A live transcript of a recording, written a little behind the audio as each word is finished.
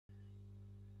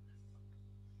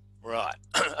Right.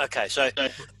 Okay. So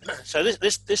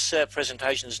this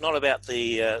presentation is not about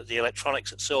the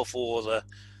electronics itself or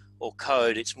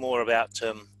code. It's more about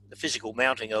the physical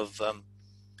mounting of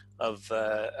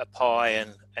a Pi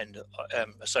and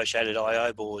associated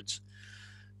I/O boards.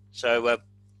 So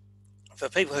for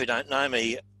people who don't know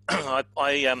me, I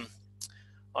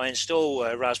install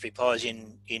Raspberry Pis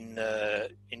in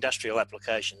industrial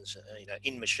applications,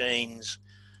 in machines,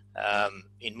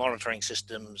 in monitoring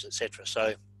systems, etc.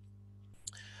 So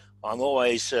I'm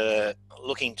always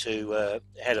looking to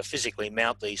how to physically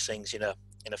mount these things in a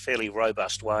fairly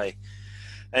robust way,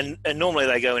 and normally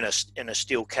they go in a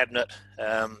steel cabinet,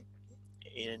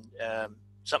 in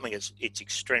something it's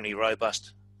extremely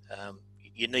robust.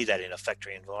 You need that in a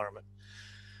factory environment.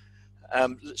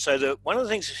 So one of the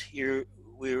things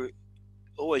we're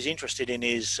always interested in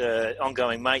is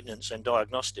ongoing maintenance and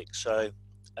diagnostics. So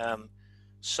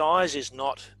size is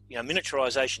not,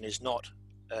 miniaturization is not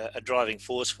a driving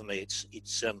force for me.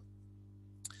 It's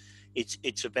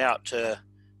about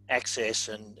access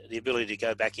and the ability to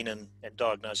go back in and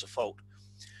diagnose a fault.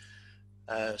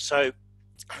 So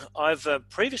I've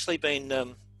previously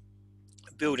been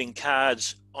building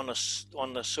cards on the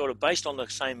sort of based on the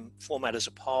same format as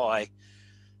a Pi,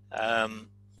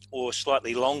 or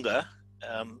slightly longer,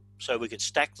 so we could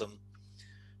stack them.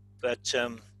 But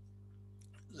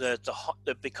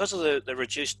because of the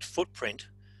reduced footprint,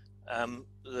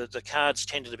 the cards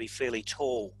tended to be fairly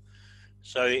tall.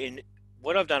 So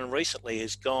what I've done recently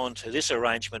is gone to this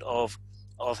arrangement of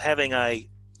having a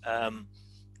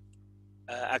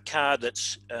card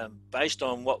that's based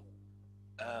on what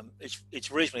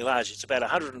it's reasonably large. It's about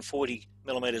 140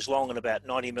 millimeters long and about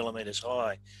 90 millimeters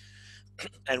high.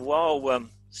 And while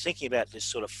thinking about this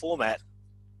sort of format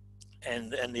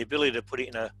and the ability to put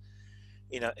it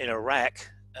in a rack,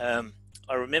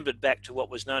 I remembered back to what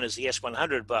was known as the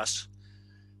S100 bus.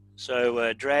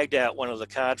 So dragged out one of the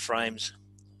card frames,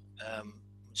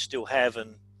 still have,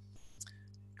 and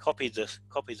copied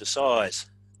the size.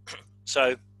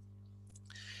 So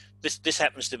this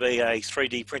happens to be a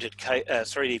 3D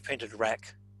printed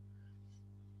rack.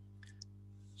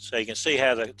 So you can see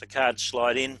how the cards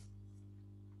slide in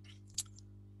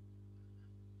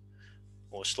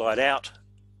or slide out.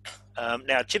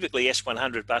 Now, typically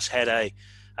S100 bus had a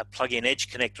plug-in edge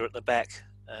connector at the back.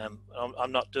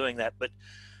 I'm not doing that, but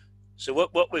so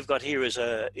what we've got here is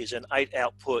an 8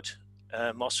 output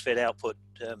MOSFET output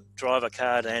driver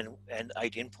card and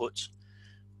 8 inputs.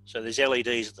 So there's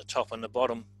LEDs at the top and the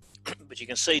bottom, but you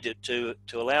can see to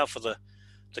allow for the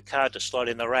card to slide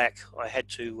in the rack, I had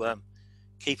to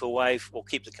keep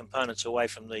the components away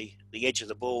from the edge of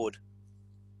the board.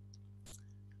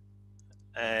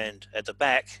 And at the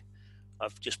back,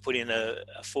 I've just put in a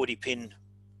 40-pin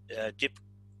dip,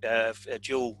 a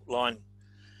dual line,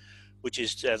 which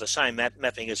is the same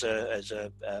mapping as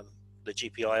the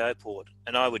GPIO port.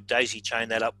 And I would daisy chain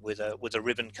that up with a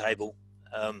ribbon cable,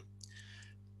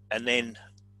 and then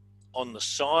on the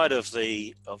side of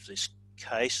this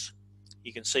case,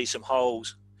 you can see some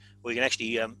holes where you can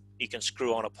actually you can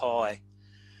screw on a Pi.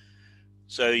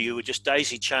 So you would just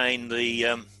daisy chain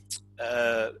the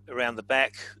around the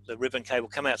back, the ribbon cable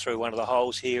come out through one of the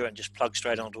holes here and just plug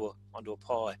straight onto a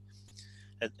Pi.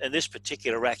 And this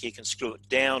particular rack, you can screw it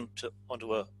down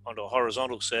onto a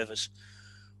horizontal surface,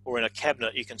 or in a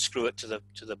cabinet you can screw it to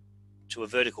a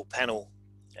vertical panel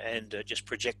and just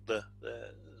project the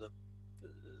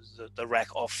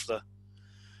rack off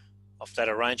that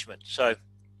arrangement. So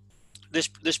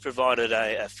this provided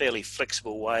a fairly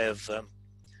flexible way of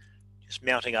just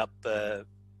mounting up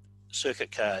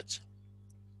circuit cards.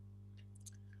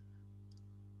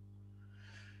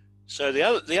 So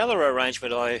the other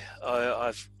arrangement I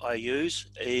use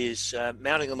is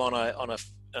mounting them on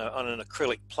an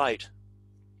acrylic plate,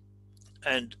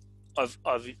 and I've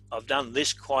done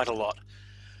this quite a lot.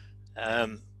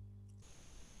 And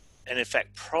in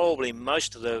fact, probably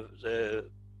most of the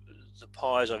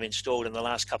Pis I've installed in the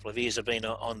last couple of years have been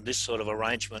on this sort of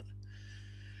arrangement.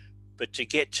 But to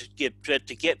get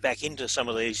back into some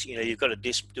of these, you've got to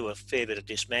do a fair bit of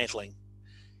dismantling.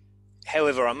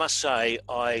 However, I must say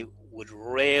I would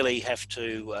rarely have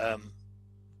to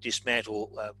dismantle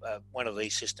one of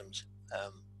these systems.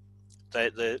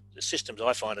 The systems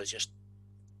I find are just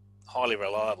highly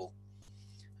reliable.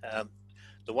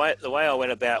 The way I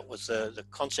went about with the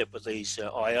concept with these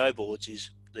I/O boards is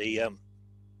the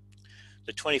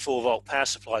 24-volt power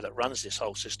supply that runs this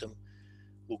whole system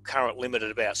will current limit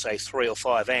at about, say, 3 or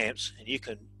 5 amps, and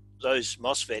those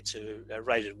MOSFETs are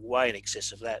rated way in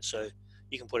excess of that. So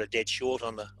you can put a dead short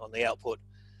on the output,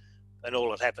 and all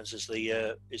that happens is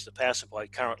the power supply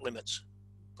current limits,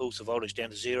 pulls the voltage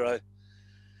down to 0,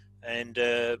 and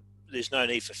there's no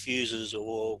need for fuses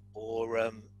or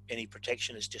any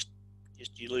protection. It's just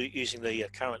you using the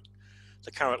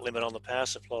current limit on the power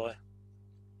supply.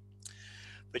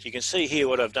 But you can see here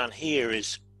what I've done here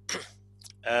is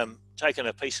taken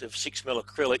a piece of 6mm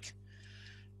acrylic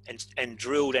and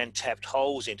drilled and tapped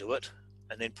holes into it,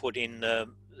 and then put in the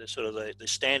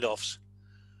standoffs.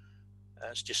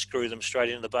 Just screw them straight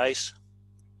into the base,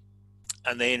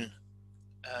 and then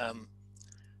I'll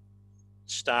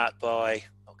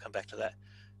come back to that,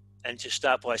 and just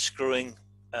start by screwing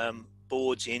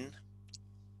boards in.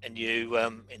 And you,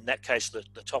 in that case, the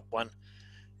top one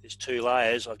is 2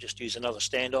 layers. I've just used another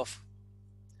standoff.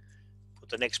 Put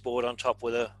the next board on top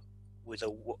with a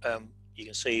you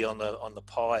can see on the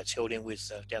pie it's held in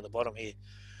with down the bottom here.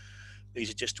 These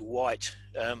are just white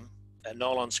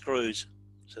nylon screws,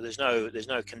 so there's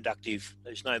no conductive,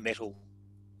 there's no metal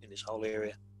in this whole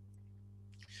area.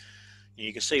 And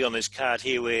you can see on this card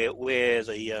here where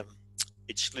the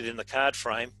it's slid in the card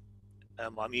frame.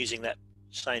 I'm using that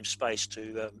same space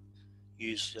to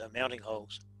use mounting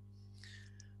holes.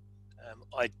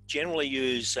 I generally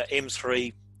use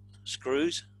M3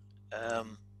 screws,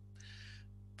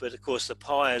 but of course the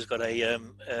pie has got a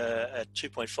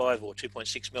 2.5 or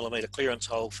 2.6mm clearance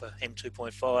hole for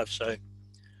M2.5, so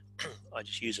I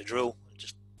just use a drill and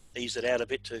just ease it out a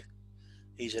bit to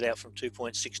ease it out from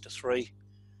 2.6 to 3,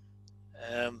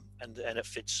 and it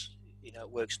fits, it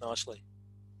works nicely.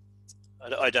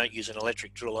 I don't use an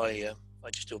electric drill. I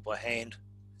just do it by hand.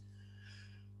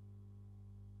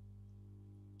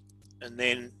 And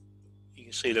then you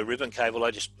can see the ribbon cable.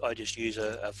 I just use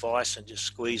a vise and just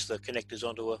squeeze the connectors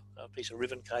onto a piece of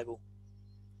ribbon cable,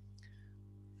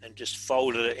 and just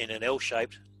folded it in an L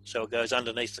shape so it goes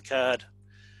underneath the card.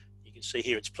 You can see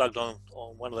here it's plugged on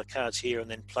one of the cards here, and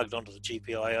then plugged onto the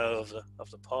GPIO of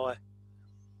the Pi,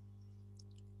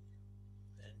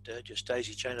 and just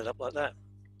daisy chain it up like that.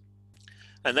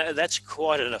 And that's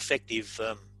quite an effective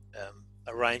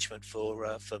arrangement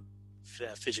for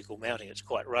physical mounting. It's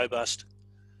quite robust,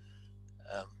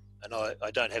 and I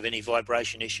don't have any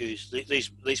vibration issues.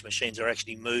 These machines are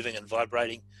actually moving and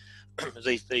vibrating.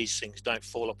 These things don't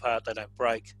fall apart, they don't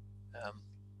break.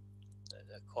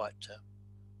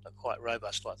 They're quite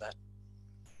robust like that.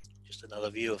 Just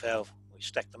another view of how we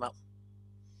stack them up.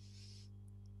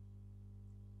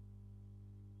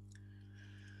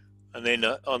 And then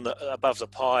above the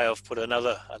Pi, I've put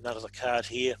another card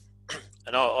here,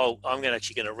 and I'm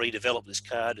actually going to redevelop this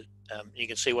card. You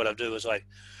can see what I do is I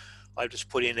just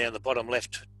put in down the bottom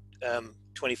left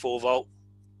 24 volt,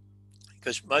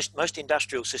 because most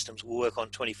industrial systems will work on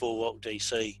 24 volt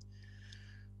DC.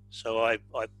 So I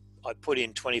put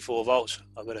in 24 volts.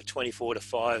 I've got a 24 to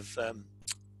 5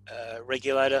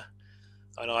 regulator,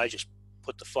 and I just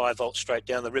put the 5 volts straight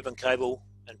down the ribbon cable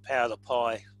and power the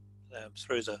Pi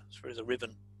through the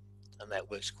ribbon, and that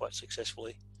works quite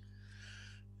successfully.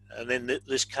 And then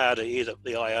this card here,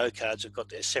 the IO cards have got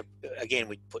their separate. Again,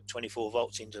 we put 24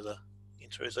 volts into the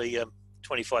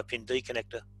 25 pin D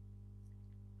connector.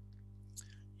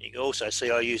 You can also see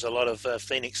I use a lot of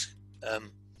Phoenix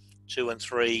 2 and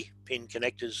 3 pin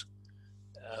connectors.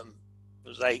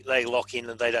 They lock in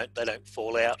and they don't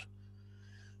fall out.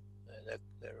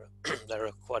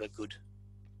 They're quite a good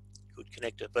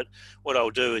connector. But what I'll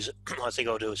do is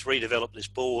redevelop this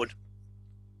board,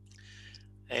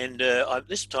 and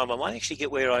this time I might actually get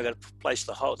where I got to place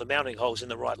the mounting holes in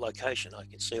the right location. I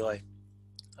can see I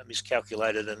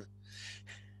miscalculated and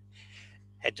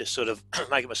had to sort of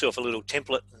make myself a little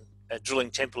template, a drilling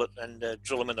template, and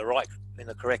drill them in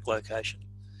the correct location.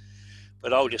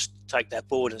 But I'll just take that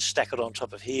board and stack it on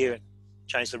top of here and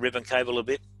change the ribbon cable a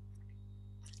bit,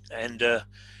 and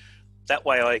that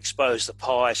way I expose the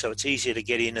Pi so it's easier to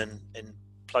get in and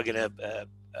plug in an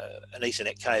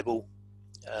Ethernet cable.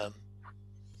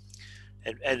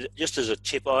 And just as a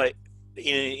tip,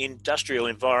 in industrial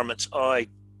environments, I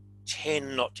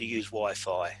tend not to use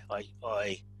Wi-Fi.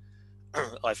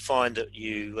 I find that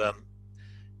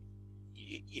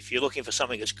if you're looking for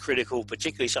something that's critical,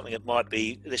 particularly something that might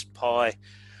be, this Pi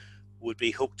would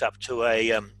be hooked up to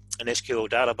an SQL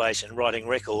database and writing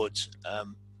records.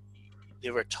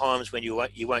 There are times when you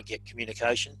won't get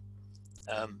communication.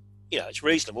 It's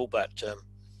reasonable, but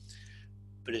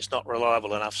it's not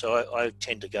reliable enough. So I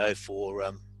tend to go for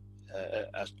a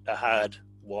hard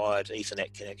wired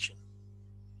Ethernet connection.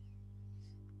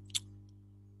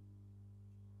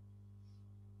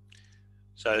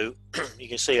 So you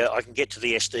can see I can get to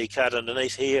the SD card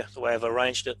underneath here the way I've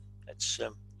arranged it. That's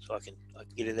so I can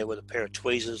get in there with a pair of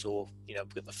tweezers, or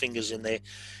put my fingers in there.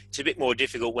 It's a bit more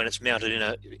difficult when it's mounted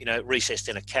in recessed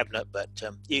in a cabinet, but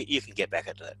you can get back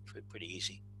at that pretty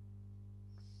easy.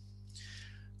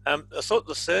 I thought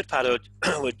the third part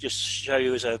I would just show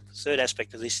you as a third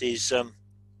aspect of this is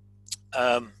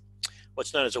um,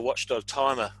 what's known as a Watchdog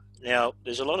timer. Now,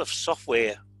 there's a lot of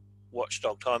software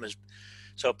Watchdog timers.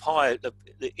 So a Pi,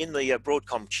 in the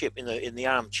Broadcom chip, in the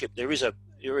ARM chip, there is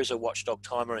a Watchdog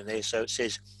timer in there. So it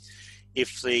says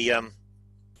if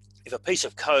a piece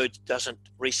of code doesn't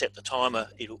reset the timer,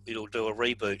 it'll do a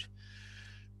reboot.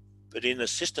 But in the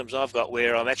systems I've got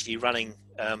where I'm actually running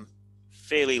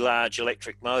fairly large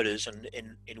electric motors, and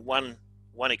in one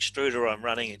extruder I'm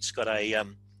running, it's got a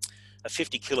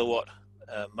 50 kilowatt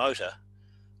motor.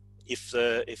 If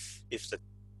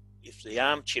the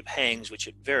ARM chip hangs, which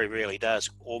it very rarely does,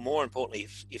 or more importantly,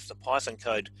 if the Python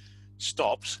code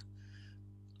stops,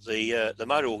 the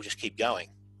motor will just keep going.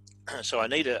 So I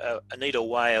need a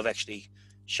way of actually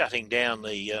shutting down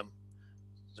the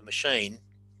machine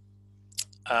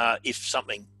if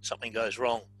something goes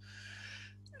wrong.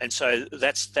 And so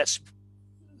that's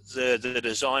the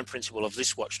design principle of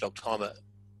this Watchdog timer.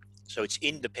 So it's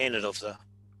independent of the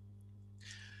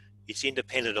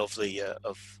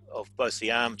of both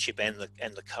the ARM chip and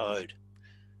the code.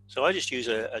 So I just use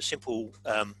a simple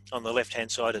on the left hand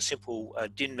side, a simple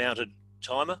DIN mounted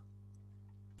timer.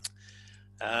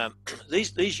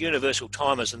 These universal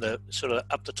timers, and the sort of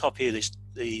up the top here, this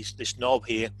knob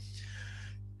here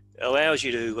allows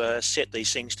you to set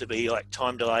these things to be like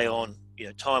time delay on,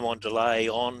 time on delay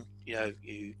on.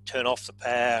 You turn off the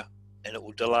power and it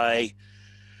will delay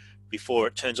before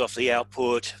it turns off the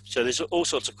output. So there's all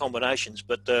sorts of combinations,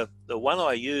 but the one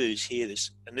I use here,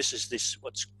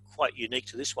 what's quite unique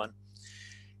to this one,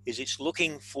 is it's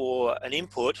looking for an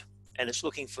input and it's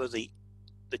looking for the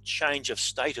change of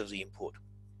state of the input.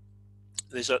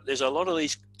 There's a lot of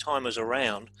these timers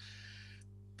around,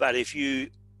 but if you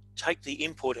take the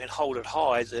input and hold it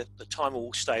high, the timer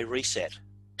will stay reset.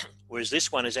 Whereas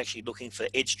this one is actually looking for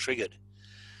edge triggered.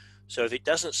 So if it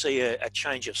doesn't see a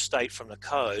change of state from the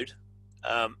code,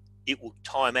 it will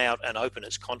time out and open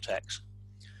its contacts.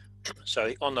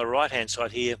 So on the right hand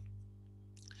side here,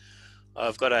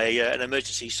 I've got an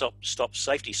emergency stop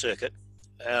safety circuit,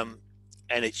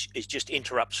 and it just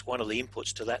interrupts one of the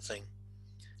inputs to that thing,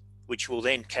 which will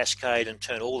then cascade and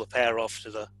turn all the power off to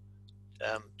the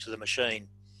machine.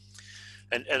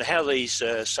 And how these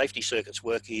safety circuits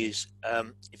work is,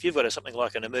 if you've got something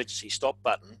like an emergency stop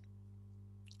button,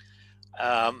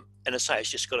 and it's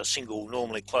just got a single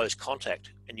normally closed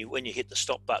contact, and when you hit the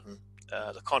stop button,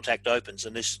 the contact opens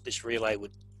and this relay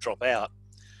would drop out.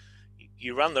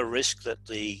 You run the risk that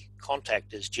the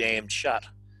contact is jammed shut,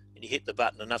 and you hit the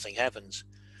button and nothing happens.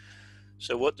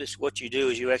 So what you do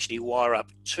is you actually wire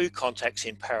up two contacts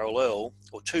in parallel,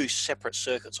 or two separate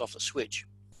circuits off the switch,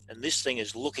 and this thing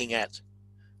is looking at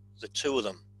the two of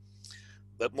them.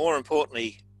 But more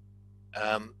importantly,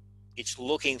 it's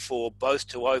looking for both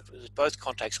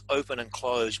contacts open and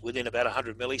close within about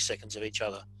 100 milliseconds of each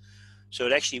other. So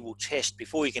it actually will test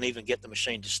before you can even get the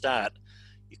machine to start.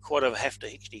 You quite often have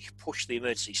to actually push the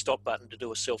emergency stop button to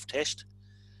do a self-test,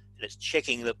 and it's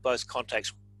checking that both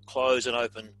contacts close and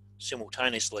open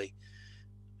simultaneously.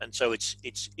 And so it's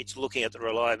looking at the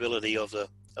reliability of the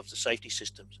safety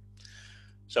systems.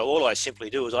 So all I simply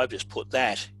do is I just put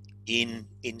that in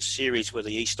series with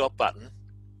the e-stop button,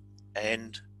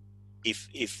 and if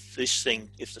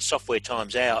the software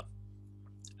times out,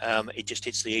 it just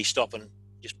hits the e-stop and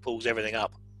just pulls everything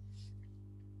up.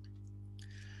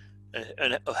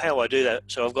 And how I do that,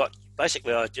 so I've got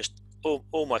basically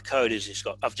all my code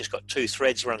I've just got two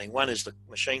threads running. One is the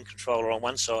machine controller on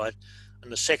one side,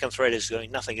 and the second thread is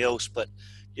doing nothing else but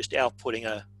just outputting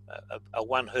a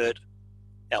 1 hertz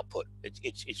output.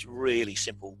 It's really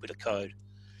simple bit of code.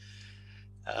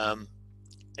 And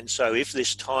so if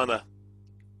this timer,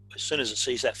 as soon as it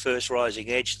sees that first rising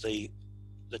edge, the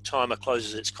timer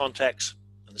closes its contacts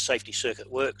and the safety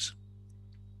circuit works.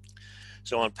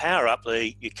 So on power up,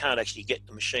 you can't actually get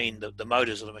the machine, the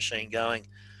motors of the machine going.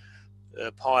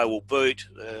 Pi will boot.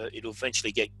 It'll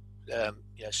eventually get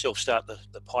self-start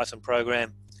the Python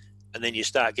program, and then you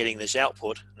start getting this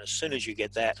output. And as soon as you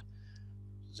get that,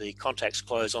 the contacts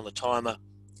close on the timer,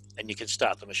 and you can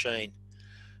start the machine.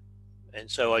 And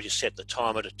so I just set the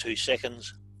timer to 2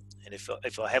 seconds, and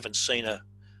if I haven't seen a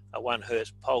 1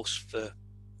 hertz pulse for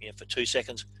 2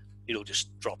 seconds, it'll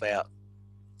just drop out.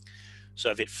 So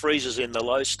if it freezes in the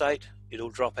low state, it'll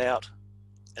drop out,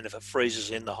 and if it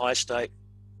freezes in the high state,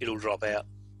 it'll drop out.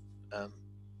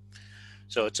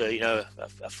 So it's a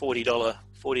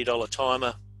 $40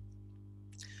 timer,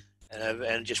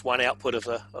 and just one output of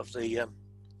the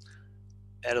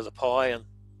out of the Pi, and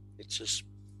it's as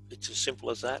simple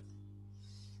as that.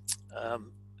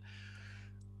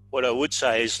 what I would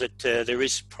say is that there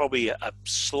is probably a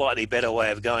slightly better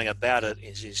way of going about it.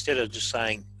 Is instead of just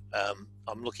saying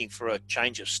I'm looking for a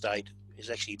change of state, is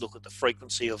actually look at the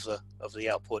frequency of the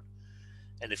output,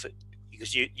 and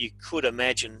because you could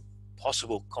imagine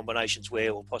possible combinations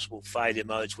where, or possible failure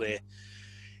modes where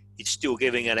it's still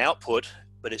giving an output,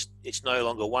 but it's no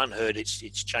longer 1 hertz.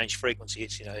 It's changed frequency.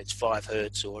 It's 5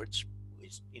 hertz, or it's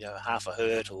half a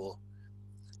hertz, or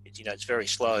it's very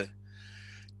slow.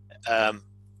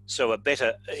 So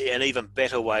an even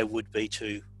better way would be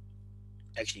to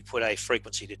actually put a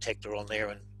frequency detector on there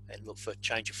and look for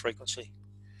change of frequency.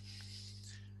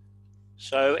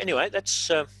 So anyway, that's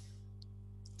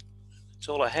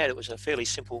all I had. It was a fairly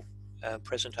simple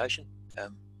presentation,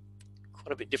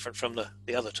 quite a bit different from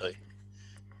the other two.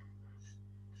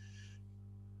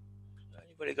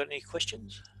 Anybody got any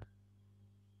questions?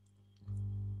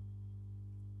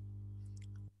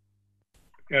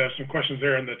 Yeah, some questions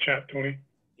there in the chat, Tony.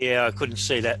 Yeah, I couldn't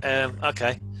see that.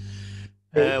 Okay.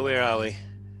 Where are we?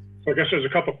 So I guess there's a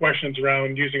couple questions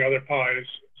around using other pies.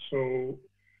 So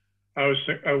I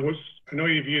know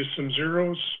you've used some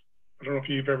zeros. I don't know if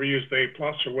you've ever used the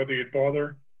A+ or whether you'd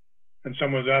bother. And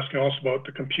someone was asking also about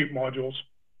the compute modules.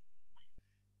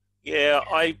 Yeah,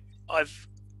 I've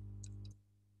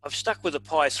stuck with the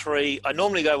Pi 3. I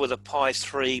normally go with a Pi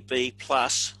 3B+.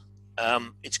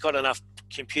 It's got enough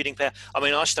computing power. I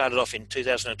mean, I started off in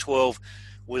 2012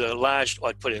 with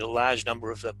I'd put in a large number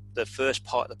of the first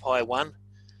Pi, the Pi 1.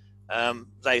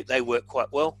 They work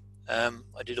quite well. I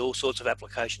did all sorts of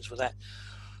applications with that.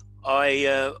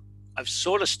 I've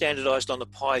sort of standardized on the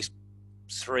Pi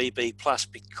 3B+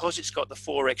 because it's got the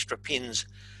 4 extra pins.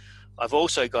 I've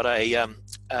also got a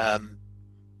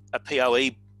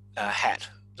PoE hat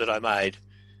that I made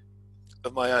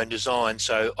of my own design,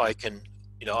 so I can,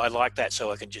 I like that, so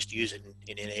I can just use it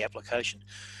in any application.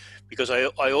 Because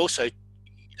I also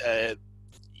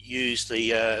use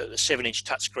the 7-inch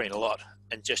touchscreen a lot,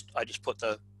 and I just put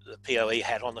the PoE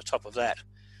hat on the top of that,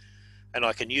 and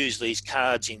I can use these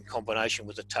cards in combination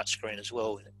with the touchscreen as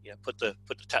well. Put the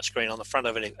touchscreen on the front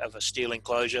of a steel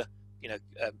enclosure.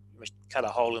 Cut a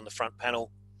hole in the front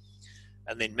panel,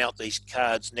 and then mount these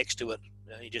cards next to it.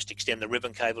 You just extend the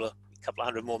ribbon cable a couple of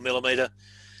 100 more millimeter,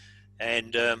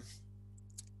 and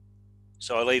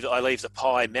so I leave the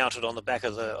Pi mounted on the back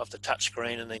of the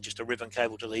touchscreen, and then just a ribbon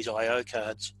cable to these I/O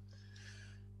cards.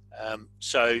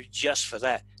 So just for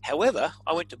that. However,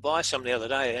 I went to buy some the other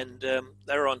day, and they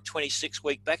were on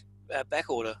 26-week back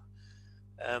order.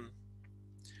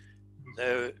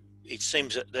 It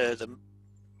seems that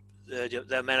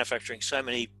they're manufacturing so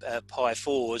many Pi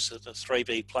 4s that the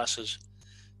 3B+ is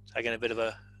taking a bit of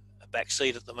a back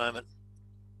seat at the moment.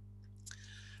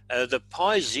 The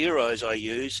Pi Zeros I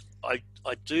use, I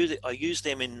use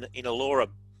them in a LoRa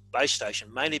base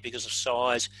station, mainly because of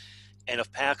size and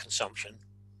of power consumption.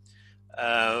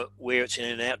 Where it's in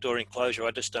an outdoor enclosure,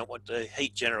 I just don't want the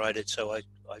heat generated, so I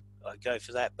go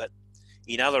for that. But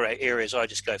in other areas, I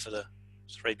just go for the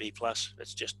 3B+.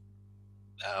 That's just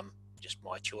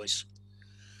my choice.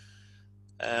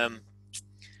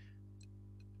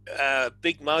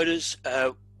 Big motors.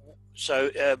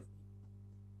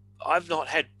 I've not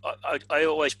had. I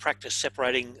always practice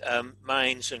separating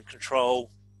mains and control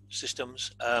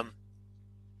systems.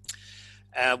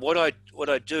 What I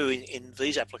do in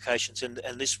these applications, and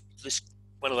this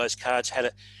one of those cards had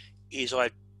it, is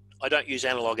I don't use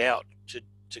analog out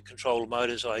to control the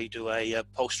motors. I do a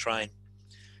pulse train.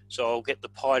 So I'll get the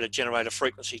Pi to generate a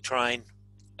frequency train,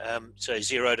 say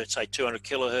 0 to say 200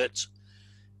 kilohertz,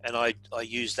 and I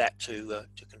use that to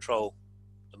control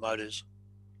the motors.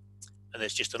 And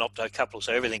there's just an optocoupler,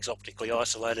 so everything's optically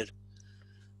isolated.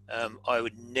 I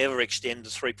would never extend the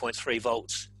 3.3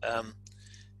 volts. I'm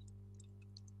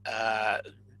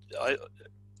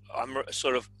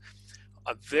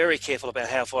very careful about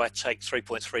how far I take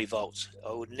 3.3 volts.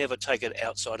 I would never take it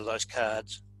outside of those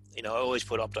cards. I always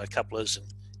put optocouplers, and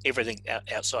everything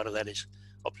outside of that is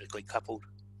optically coupled.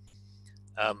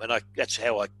 And that's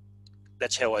how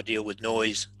I deal with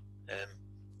noise.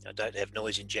 I don't have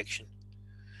noise injection.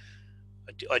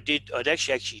 I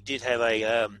actually did have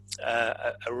a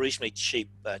reasonably cheap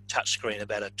touchscreen,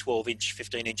 about a 12-inch,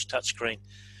 15-inch touchscreen,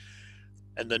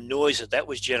 and the noise that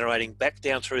was generating back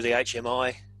down through the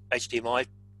HDMI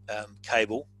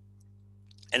cable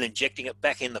and injecting it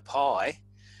back in the Pi.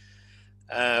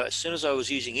 As soon as I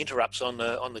was using interrupts on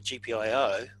the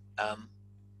GPIO,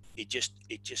 it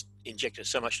just injected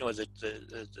so much noise that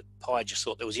the Pi just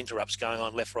thought there was interrupts going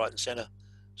on left, right, and center.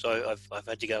 So I've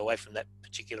had to go away from that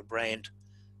particular brand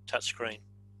touchscreen.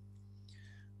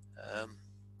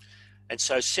 And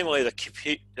so similarly, the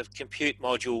compute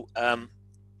module,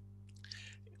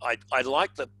 I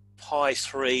like the Pi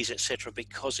 3s, etc.,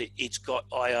 because it's got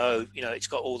I/O. You know, it's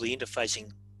got all the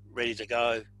interfacing ready to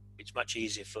go. It's much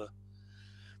easier for.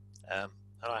 And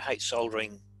I hate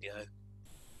soldering, you know,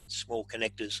 small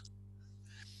connectors.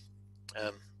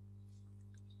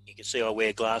 You can see I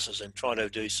wear glasses and trying to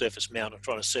do surface mount. I'm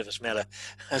trying to surface mount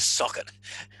a socket.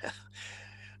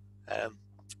 What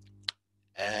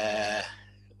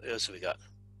else have we got?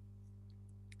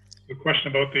 The question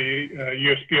about the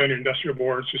USB on your industrial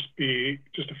boards, just a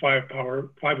 5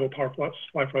 volt power plus,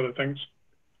 5 for other things.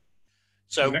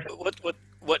 So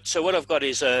what I've got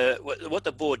is what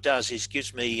the board does is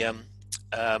gives me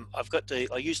I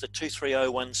use the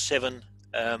 23017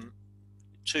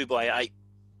 2x8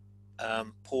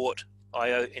 port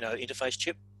I/O interface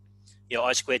chip.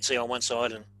 I2C on one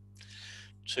side and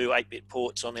 2 8-bit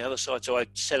ports on the other side. So I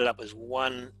set it up as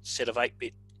one set of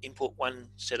 8-bit input, one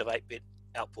set of 8-bit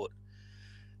output.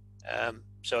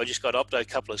 So I just got opto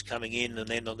couplers coming in, and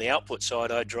then on the output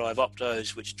side I drive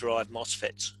optos which drive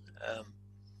MOSFETs.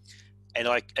 And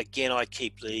I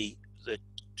keep the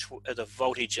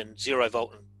voltage and 0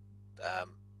 volt and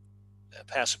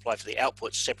power supply for the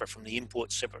outputs separate from the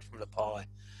inputs, separate from the Pi.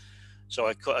 So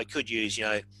I could use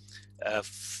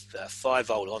 5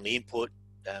 volt on the input,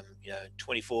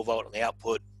 24 volt on the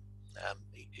output.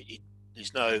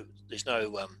 There's no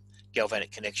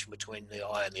galvanic connection between the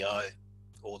I and the O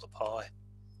or the Pi.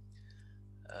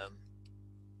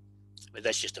 But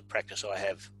that's just a practice I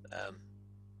have.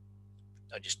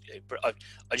 I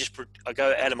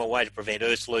go out of my way to prevent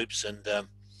earth loops and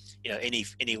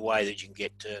any way that you can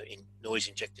get noise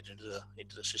injected into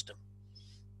the system.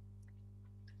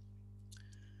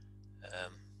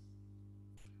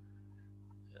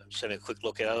 I'm just having a quick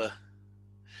look at other.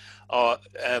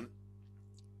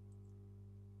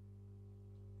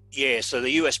 Yeah, so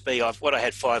the USB, I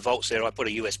had 5 volts there. I put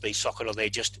a USB socket on there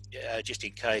just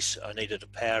in case I needed to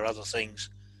power other things.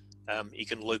 You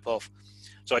can loop off.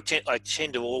 So I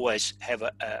tend to always have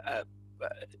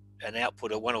an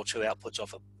output or 1 or 2 outputs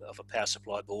off a power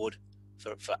supply board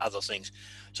for other things.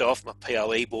 So off my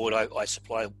PoE board, I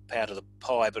supply power to the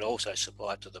Pi, but also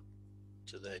supply to the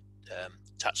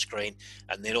touch screen,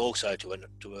 and then also to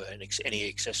any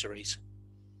accessories.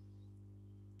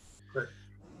 Great.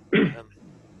 I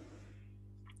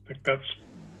think that's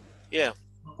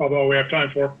all we have time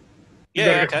for.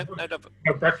 Yeah, okay.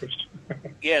 Have breakfast.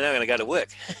 Yeah, now I'm going to go to work.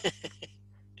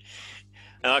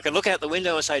 And I can look out the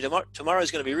window and say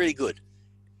tomorrow's going to be really good.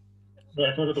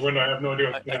 Yeah, I look at the window. I have no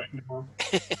idea what's happening tomorrow.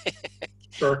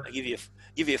 Sure. I'll give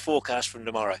you a forecast from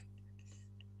tomorrow.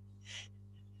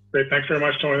 Great. Thanks very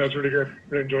much, Tony. That was really good.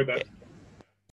 Really enjoyed that. Yeah.